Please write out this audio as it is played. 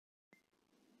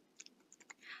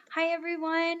Hi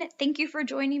everyone, thank you for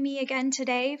joining me again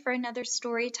today for another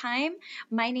story time.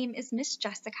 My name is Miss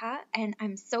Jessica and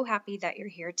I'm so happy that you're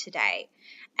here today.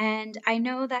 And I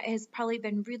know that it has probably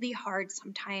been really hard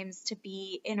sometimes to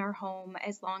be in our home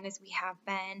as long as we have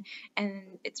been,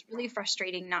 and it's really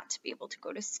frustrating not to be able to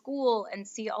go to school and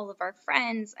see all of our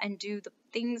friends and do the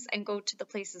things and go to the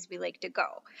places we like to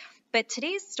go. But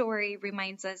today's story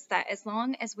reminds us that as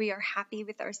long as we are happy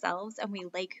with ourselves and we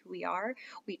like who we are,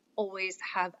 we always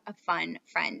have a fun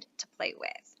friend to play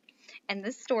with. And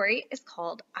this story is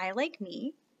called I Like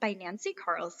Me by Nancy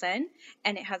Carlson,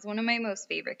 and it has one of my most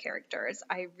favorite characters.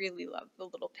 I really love the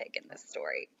little pig in this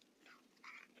story.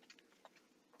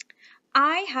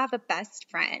 I have a best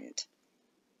friend.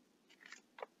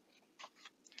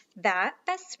 That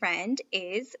best friend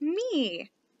is me.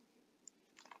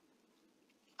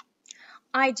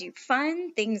 I do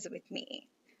fun things with me.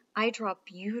 I draw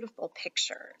beautiful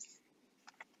pictures.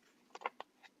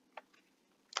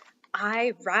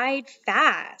 I ride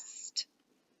fast.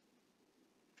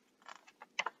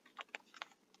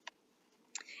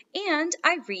 And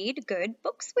I read good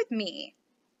books with me.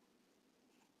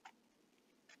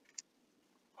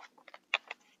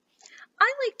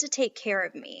 I like to take care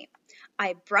of me.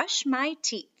 I brush my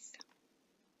teeth.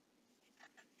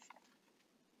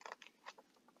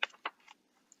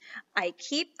 I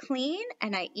keep clean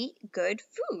and I eat good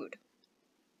food.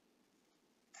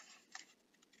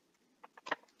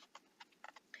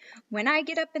 When I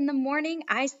get up in the morning,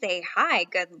 I say, "Hi,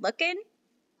 good looking."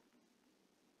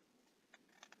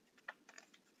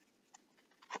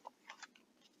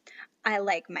 I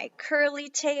like my curly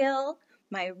tail,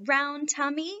 my round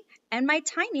tummy, and my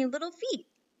tiny little feet.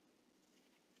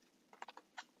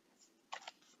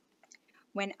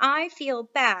 When I feel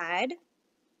bad,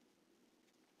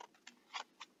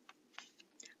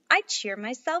 I cheer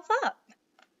myself up.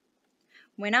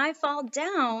 When I fall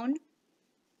down,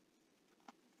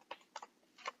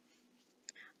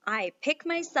 I pick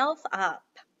myself up.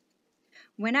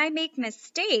 When I make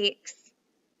mistakes,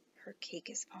 her cake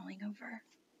is falling over.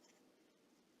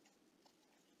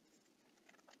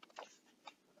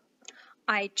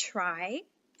 I try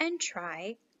and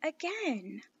try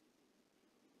again.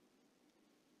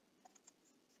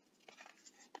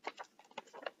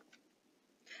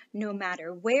 No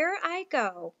matter where I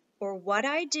go or what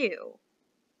I do,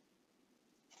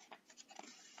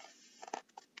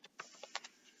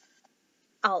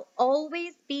 I'll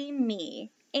always be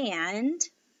me, and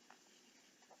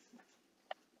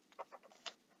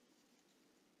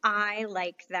I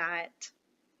like that.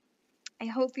 I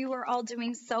hope you are all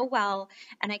doing so well,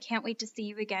 and I can't wait to see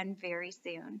you again very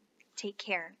soon. Take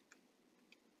care.